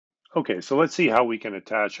Okay, so let's see how we can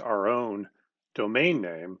attach our own domain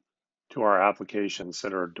name to our applications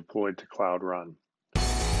that are deployed to Cloud Run.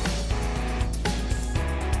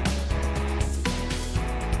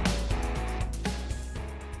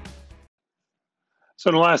 So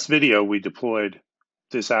in the last video, we deployed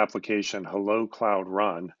this application, Hello Cloud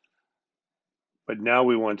Run, but now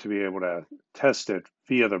we want to be able to test it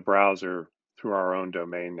via the browser through our own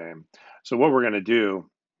domain name. So what we're going to do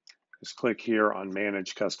is click here on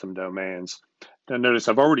Manage Custom Domains. Now notice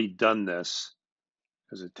I've already done this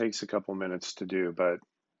because it takes a couple minutes to do, but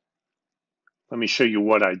let me show you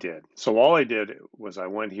what I did. So all I did was I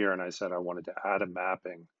went here and I said I wanted to add a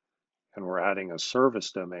mapping, and we're adding a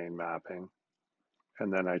service domain mapping.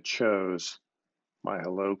 And then I chose my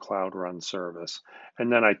Hello Cloud Run service.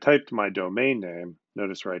 And then I typed my domain name,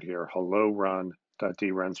 notice right here,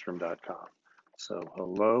 hellorun.drenstrom.com. So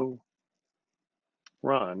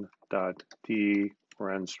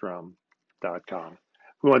hellorun.drenstrom.com.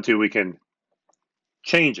 If we want to, we can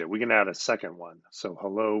change it. We can add a second one. So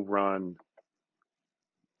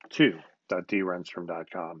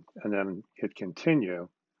hellorun2.drenstrom.com, and then hit continue.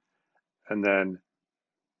 And then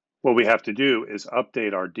what we have to do is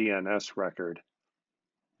update our DNS record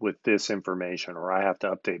with this information, or I have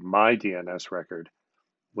to update my DNS record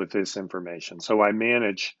with this information. So I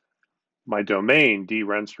manage my domain,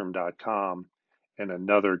 drenstrom.com, in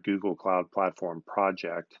another Google Cloud Platform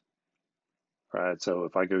project. Right. So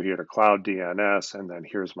if I go here to Cloud DNS, and then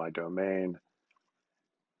here's my domain,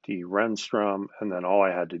 drenstrom, and then all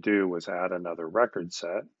I had to do was add another record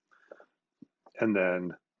set and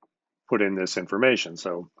then put in this information.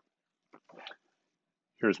 So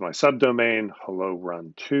here's my subdomain, hello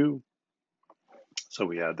run2. So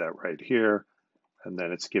we add that right here, and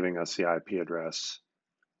then it's giving us the IP address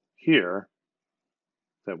here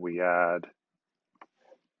that we add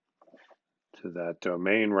to that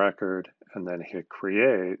domain record, and then hit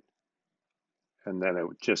create, and then it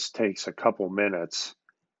just takes a couple minutes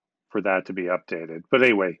for that to be updated. But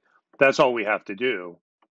anyway, that's all we have to do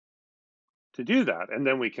that, and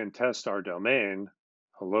then we can test our domain,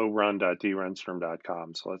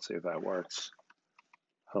 hellorun.drenstrom.com. So let's see if that works.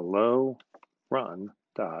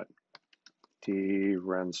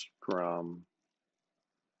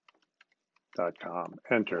 hellorun.drenstrom.com.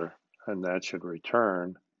 Enter, and that should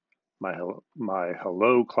return my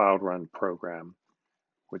Hello Cloud Run program,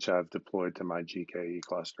 which I've deployed to my GKE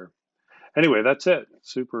cluster. Anyway, that's it.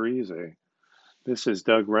 Super easy. This is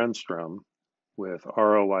Doug Renstrom with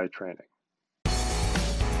ROI Training.